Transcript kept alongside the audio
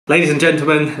Ladies and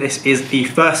gentlemen, this is the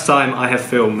first time I have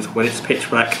filmed when it's pitch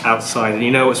black outside, and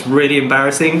you know what's really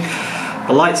embarrassing?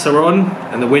 The lights are on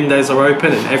and the windows are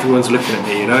open and everyone's looking at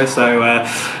me, you know, so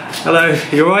hello,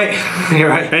 you alright? You're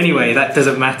right. Anyway, that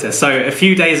doesn't matter. So a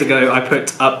few days ago I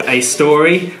put up a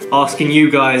story asking you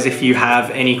guys if you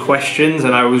have any questions,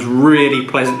 and I was really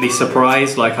pleasantly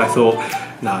surprised. Like, I thought,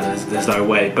 no, there's no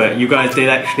way, but you guys did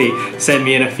actually send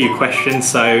me in a few questions,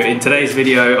 so in today's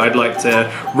video I'd like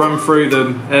to run through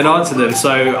them and answer them.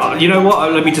 So you know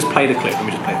what, let me just play the clip.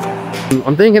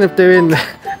 I'm thinking of doing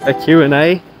a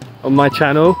Q&A on my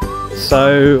channel,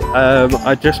 so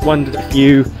I just wondered if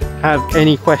you have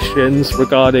any questions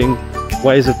regarding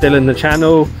Ways of Dillon the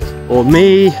channel, or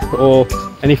me, or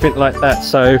anything like that.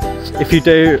 So if you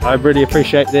do, I'd really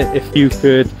appreciate it if you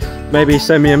could maybe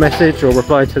send me a message or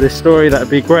reply to this story. That would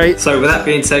be great. So with that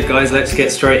being said, guys, let's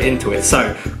get straight into it.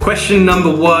 So question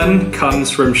number one comes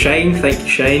from Shane. Thank you,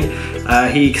 Shane.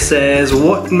 He says,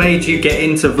 what made you get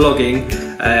into vlogging?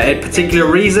 A particular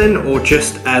reason or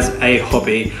just as a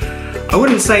hobby? I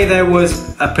wouldn't say there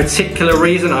was a particular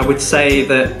reason. I would say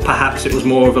that perhaps it was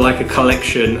more of like a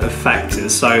collection of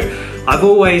factors. So I've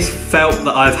always felt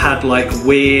that I've had like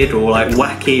weird or like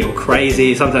wacky or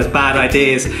crazy, sometimes bad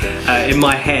ideas in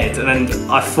my head, and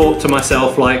I thought to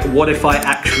myself, like, what if I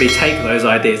actually take those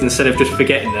ideas instead of just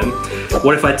forgetting them?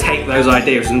 What if I take those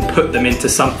ideas and put them into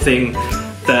something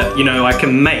that, you know, I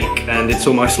can make, and it's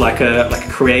almost like a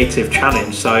creative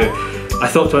challenge? So I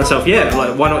thought to myself, yeah,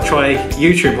 like, why not try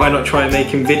YouTube? Why not try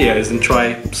making videos and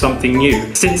try something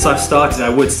new? Since I've started, I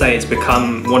would say it's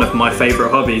become one of my favorite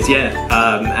hobbies, yeah.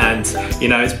 And you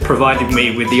know, it's provided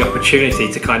me with the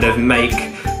opportunity to kind of make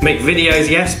videos,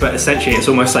 yes, but essentially it's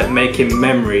almost like making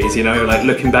memories, you know, like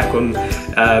looking back on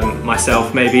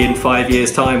myself maybe in 5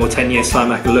 years time or 10 years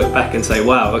time. I can look back and say,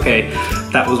 wow, okay,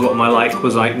 that was what my life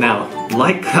was like now.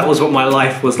 That was what my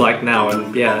life was like now,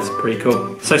 and yeah, that's pretty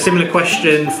cool. So similar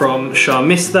question from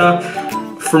Sharmista.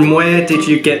 From where did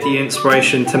you get the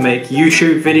inspiration to make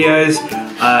YouTube videos?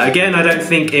 Again, I don't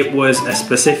think it was a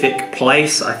specific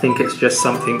place. I think it's just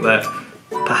something that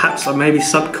perhaps I maybe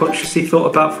subconsciously thought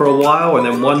about for a while, and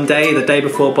then one day, the day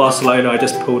before Barcelona, I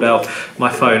just pulled out my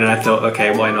phone and I thought,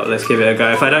 okay, why not, let's give it a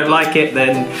go. If I don't like it,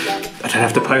 then I don't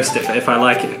have to post it, but if I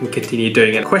like it, I can continue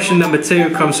doing it. Question number two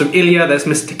comes from Ilya, that's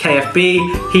Mr.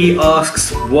 KFB. He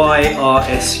asks, why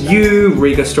RSU,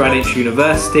 Riga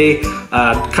University?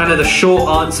 Kind of the short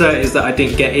answer is that I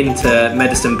didn't get into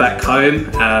medicine back home,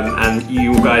 and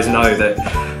you guys know that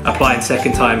applying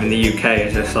second time in the UK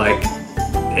is just like,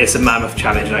 it's a mammoth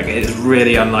challenge. Like, it's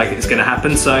really unlikely it's going to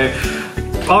happen. So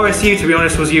RSU, to be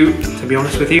honest with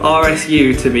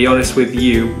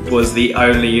you, was the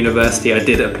only university I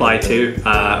did apply to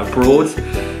abroad,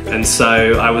 and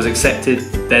so I was accepted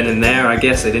then and there. I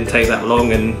guess it didn't take that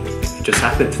long, and it just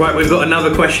happened. Right, we've got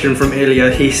another question from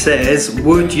Ilya. He says,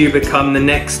 would you become the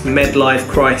next midlife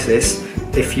crisis?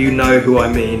 If you know who I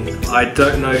mean. I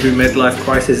don't know who midlife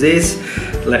crisis is.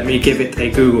 Let me give it a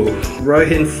Google.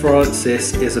 Rohin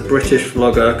Francis is a British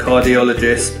vlogger,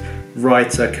 cardiologist,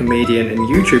 writer, comedian and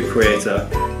YouTube creator,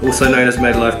 also known as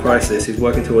midlife crisis. He's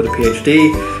working toward a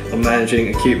PhD on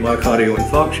managing acute myocardial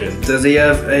infarction. Does he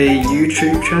have a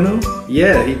YouTube channel?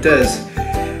 Yeah, he does.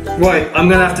 Right, I'm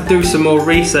gonna have to do some more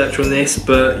research on this,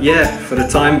 but yeah, for the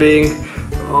time being,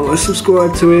 I'm gonna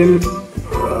subscribe to him.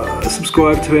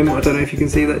 I don't know if you can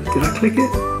see that. Did I click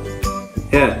it?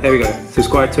 Yeah, there we go.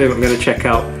 Subscribe to him. I'm going to check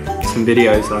out some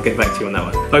videos and I'll get back to you on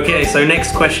that one. Okay, so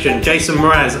next question. Jason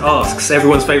Mraz asks,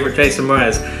 everyone's favourite Jason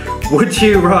Mraz, would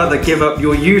you rather give up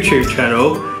your YouTube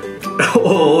channel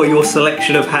or your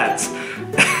selection of hats?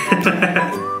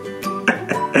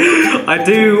 I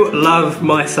do love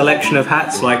my selection of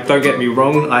hats, like, don't get me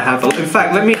wrong, I have in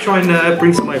fact, let me try and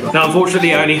bring some over. Now,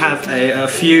 unfortunately, I only have a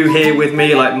few here with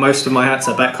me, like most of my hats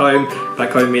are back home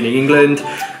meaning England.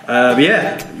 But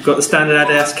yeah, got the standard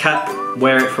Adidas cap,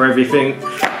 wear it for everything.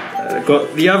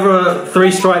 Got the other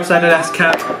 3 stripes Adidas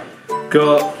cap,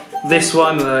 got this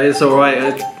one, it's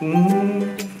alright.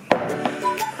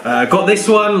 Got this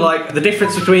one, like, the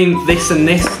difference between this and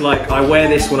this, like, I wear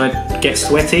this when I get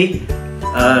sweaty.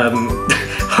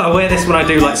 I wear this when I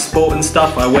do like sport and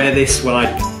stuff. I wear this when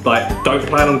I like don't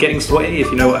plan on getting sweaty,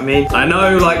 if you know what I mean. I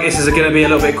know like this is going to be a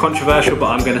little bit controversial, but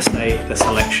I'm going to say the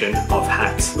selection of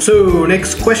hats. So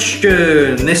next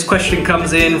question. This question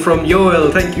comes in from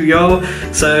Yoel. Thank you, Yoel.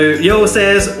 So Yoel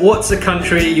says, what's a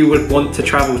country you would want to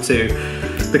travel to?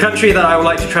 The country that I would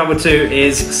like to travel to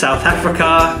is South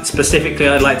Africa. Specifically,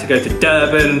 I'd like to go to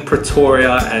Durban,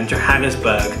 Pretoria and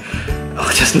Johannesburg. Oh,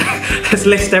 just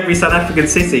list every South African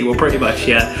city, well pretty much,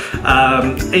 yeah.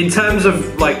 In terms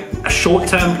of like a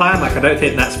short-term plan. Like, I don't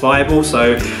think that's viable.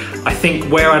 So I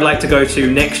think where I'd like to go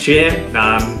to next year,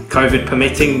 COVID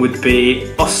permitting, would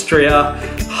be Austria,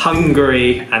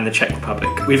 Hungary and the Czech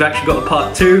Republic. We've actually got a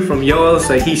part 2 from Joel,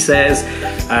 so he says,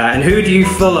 and who do you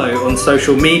follow on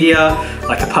social media,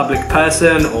 like a public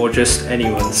person or just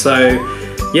anyone? So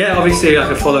yeah, obviously I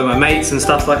can follow my mates and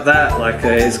stuff like that. Like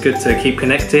it's good to keep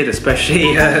connected,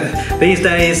 especially these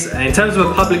days. In terms of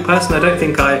a public person, I don't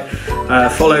think I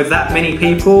follow that many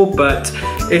people, but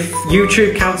if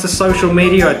YouTube counts as social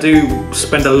media, I do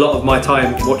spend a lot of my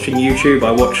time watching YouTube.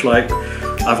 I watch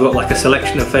I've got like a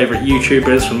selection of favourite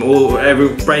YouTubers from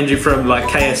ranging from like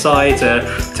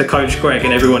KSI to Coach Greg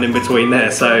and everyone in between there.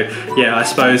 So yeah, I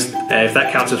suppose if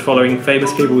that counts as following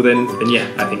famous people, then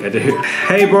yeah, I think I do.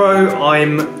 Hey bro,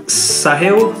 I'm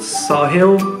Sahil.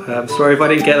 Sorry if I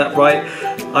didn't get that right.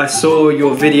 I saw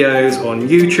your videos on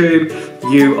YouTube.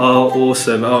 You are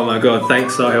awesome. Oh my god,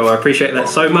 thanks Sahil, I appreciate that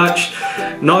so much.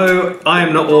 No, I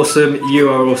am not awesome, you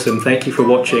are awesome. Thank you for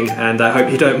watching, and I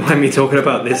hope you don't mind me talking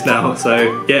about this now.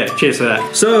 So yeah, cheers for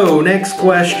that. So next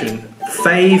question,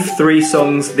 fave 3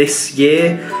 songs this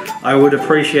year. I would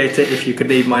appreciate it if you could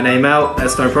leave my name out,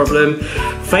 that's no problem.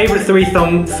 Favorite 3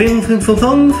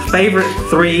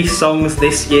 songs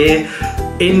this year.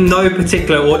 In no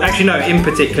particular order, actually no, in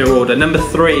particular order. Number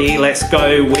 3, let's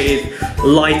go with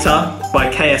Lighter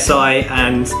by KSI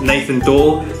and Nathan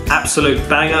Dawe. Absolute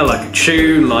banger, like a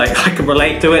tune, like I can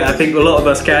relate to it. I think a lot of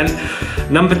us can.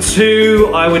 Number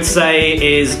 2, I would say,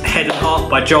 is Head and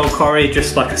Heart by Joel Corry.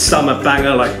 Just like a summer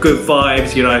banger, like good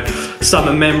vibes, you know,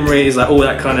 summer memories, like all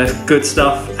that kind of good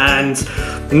stuff. And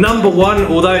number 1,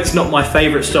 although it's not my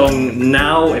favourite song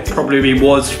now, it probably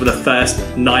was for the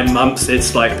first 9 months,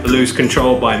 it's like Lose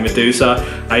Control by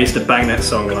Medusa. I used to bang that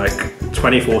song like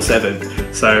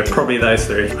 24/7, so probably those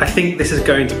 3. I think this is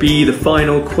going to be the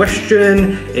final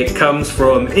question. It comes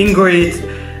from Ingrid,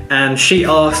 and she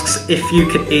asks, if you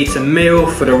could eat a meal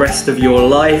for the rest of your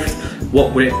life,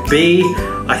 what would it be?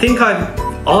 I think I've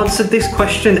answered this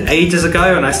question ages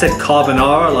ago, and I said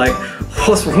carbonara. Like,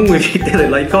 what's wrong with you, Dylan?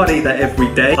 Like, you can't eat that every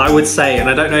day. I would say, and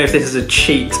I don't know if this is a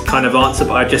cheat kind of answer,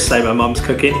 but I'd just say my mum's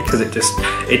cooking, because it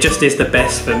just is the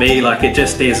best for me. Like, it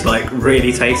just is like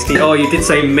really tasty. Oh, you did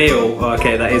say meal.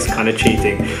 Okay, that is kind of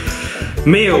cheating.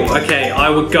 Meal, okay, I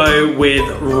would go with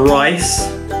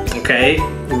rice, okay,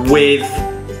 with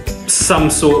some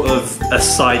sort of a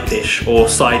side dish or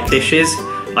side dishes.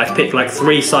 I'd pick like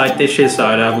 3 side dishes, so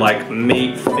I'd have like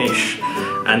meat, fish,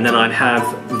 and then I'd have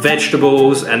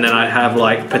vegetables, and then I'd have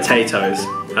like potatoes.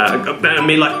 I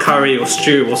mean like curry or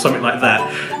stew or something like that.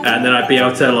 And then I'd be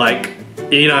able to like,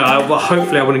 you know,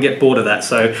 hopefully I wouldn't get bored of that.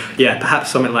 So yeah, perhaps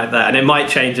something like that. And it might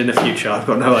change in the future, I've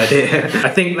got no idea. I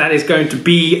think that is going to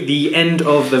be the end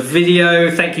of the video.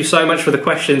 Thank you so much for the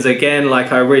questions again.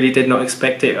 Like, I really did not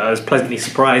expect it. I was pleasantly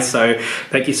surprised. So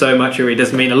thank you so much. It really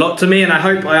does mean a lot to me. And I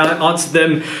hope I answered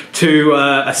them to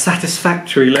a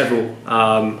satisfactory level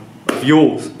of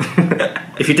yours.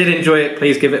 If you did enjoy it,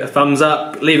 please give it a thumbs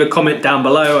up, leave a comment down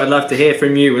below. I'd love to hear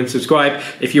from you, and subscribe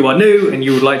if you are new and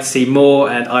you would like to see more,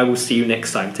 and I will see you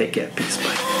next time. Take care. Peace.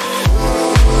 Bye.